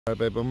Alright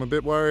babe, I'm a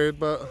bit worried,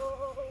 but...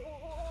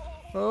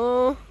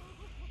 Oh,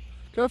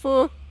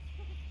 careful!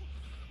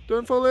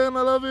 Don't fall in,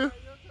 I love you!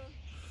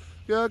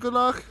 Yeah, good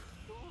luck!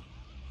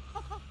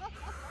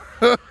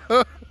 I'm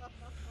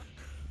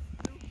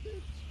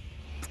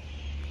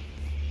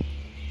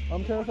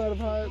terrified of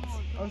heights.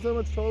 I'm so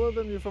much taller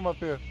than you from up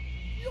here.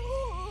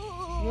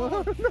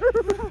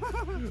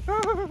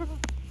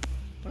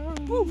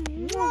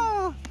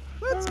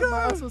 Let's go! My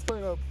ass was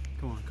playing up.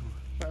 Come on.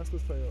 My ass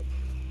was playing up.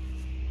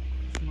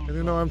 And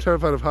you know I'm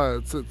terrified of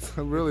heights. It's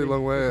a really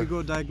long way. If you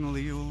go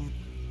diagonally, you'll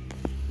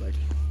not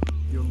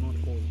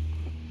fall.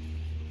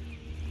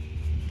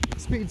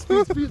 Speed!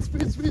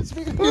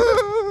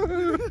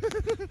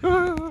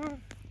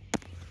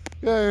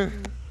 Yeah.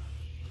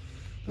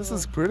 This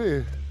is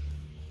pretty.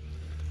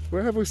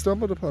 Where have we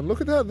stumbled upon?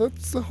 Look at that.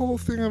 That's the whole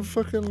thing of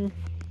fucking...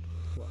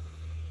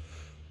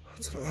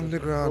 It's an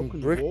underground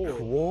brick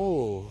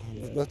wall.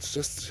 That's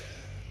just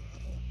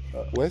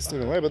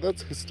wasting away, but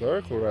that's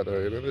historical right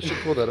there. You know, they should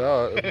pull that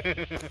out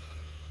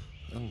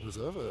and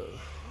preserve it.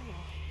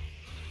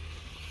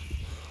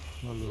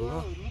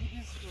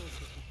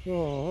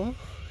 Oh,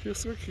 you're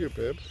so cute,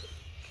 babe.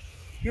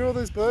 Hear all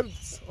these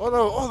birds? Oh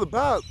no, oh the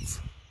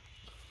bats!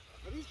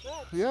 Are these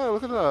bats? Yeah,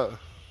 look at that.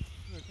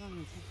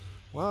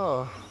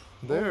 Wow,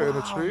 there in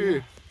a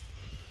tree.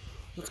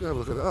 Let's go have a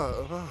look at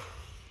that. Wow.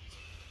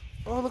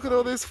 Oh, look at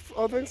all these.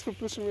 Oh, thanks for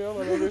pushing me on.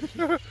 I love it.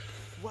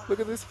 Wow.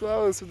 Look at these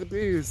flowers with the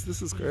bees.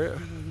 This is great. There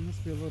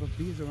must be a lot of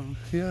bees around.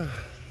 Yeah.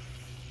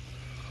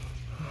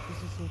 This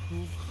is so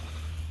cool.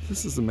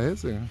 This is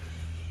amazing.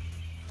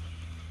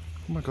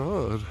 Oh my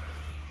god.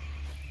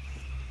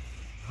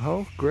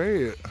 How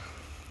great.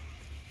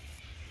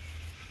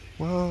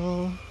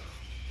 Well.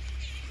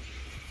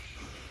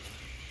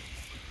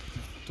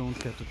 Don't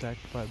get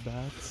attacked by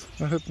bats.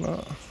 I hope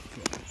not.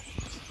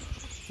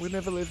 We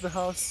never leave the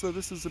house, so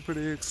this is a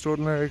pretty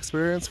extraordinary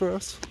experience for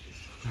us.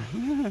 I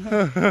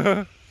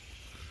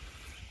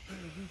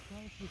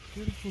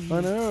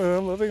know,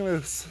 I'm loving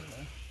this.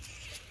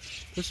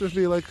 There should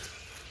be like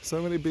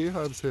so many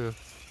beehives here.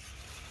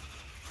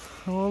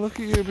 Oh, look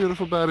at you,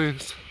 beautiful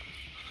baddies.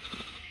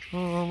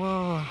 Oh,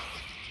 wow.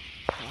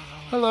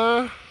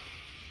 Hello.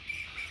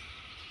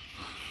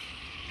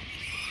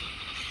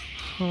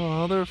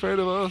 Oh, they're afraid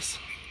of us.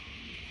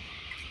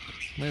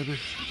 Maybe.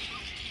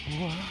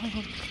 Wow.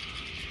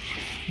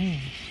 Wow.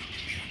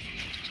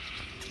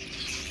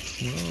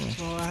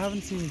 Well, I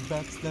haven't seen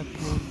bats that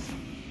close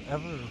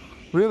ever.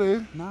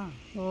 Really? Nah,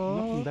 Oh.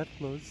 nothing that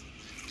close.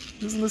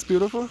 Isn't this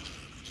beautiful?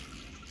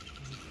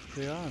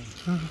 They are.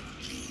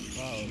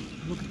 Wow.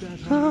 Look at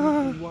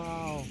that.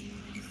 Wow.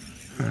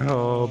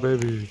 Oh,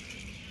 baby.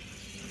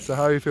 So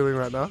how are you feeling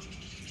right now?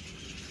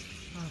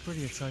 Oh,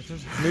 pretty excited.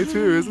 Me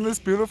too. Isn't this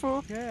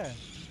beautiful? Yeah.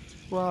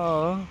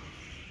 Wow.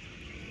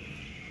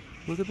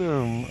 Look at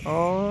them.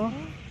 Oh,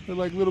 they're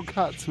like little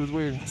cats with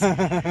wings.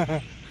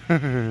 They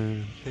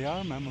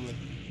are mammalian.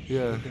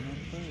 Yeah. They're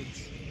not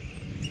birds.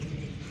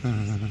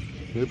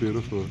 They're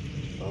beautiful.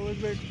 Oh, look,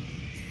 they're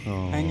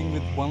Oh. hanging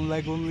with one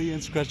leg only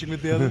and scratching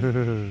with the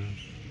other.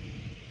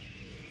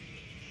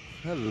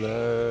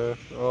 Hello.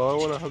 Oh, I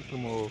want to hug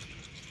them all.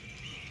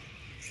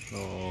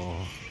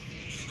 Oh.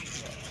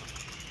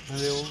 And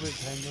they always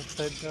hang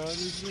upside down.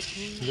 Isn't it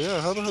cool?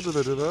 Yeah, how the hell do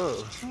they do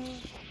that?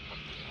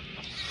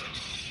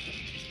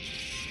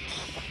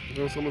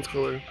 Oh, someone's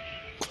calling.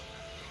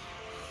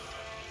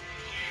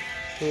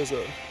 Who is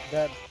it?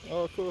 Dad.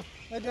 Oh, cool.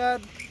 Hi,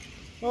 Dad.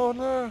 Oh,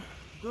 no.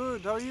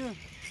 Good. How are you?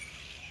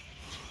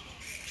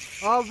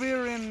 Oh,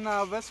 we're in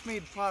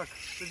Westmead Park.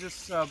 We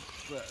just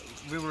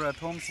we were at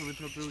home, so we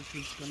thought we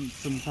should spend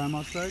some time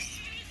outside.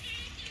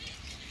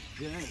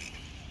 Yeah.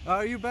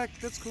 Are you back?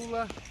 That's cool.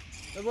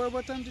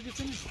 What time did you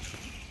finish?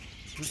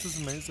 This is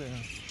amazing.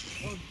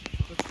 Oh,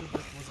 that's good.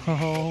 That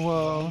wasn't Oh,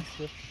 wow.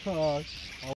 Oh,